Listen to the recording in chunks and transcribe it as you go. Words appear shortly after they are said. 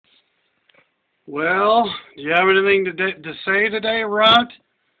Well, do you have anything to say today, Runt?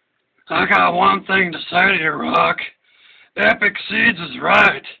 I got one thing to say to you, Rock. Epicseeds is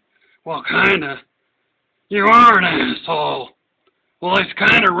right. Well, kinda. You are an asshole. Well, he's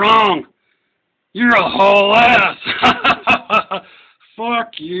kinda wrong. You're a whole ass.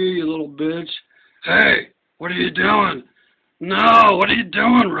 Fuck you, you little bitch. Hey, what are you doing? No, what are you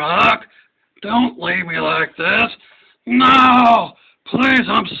doing, Rock? Don't leave me like this. No! Please,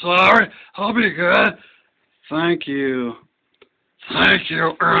 I'm sorry. I'll be good. Thank you. Thank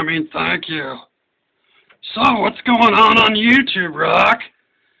you. Thank you. So, what's going on YouTube, Rock?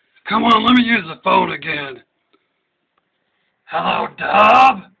 Come on, let me use the phone again. Hello,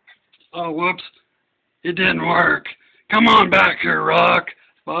 Dub? Oh, whoops. It didn't work. Come on back here, Rock.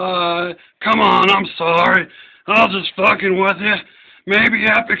 Bye. Come on, I'm sorry. I was just fucking with you. Maybe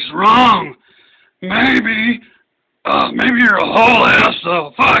Epic's wrong. Maybe you're a whole ass,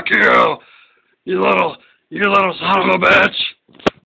 though. Fuck you. You little son of a bitch.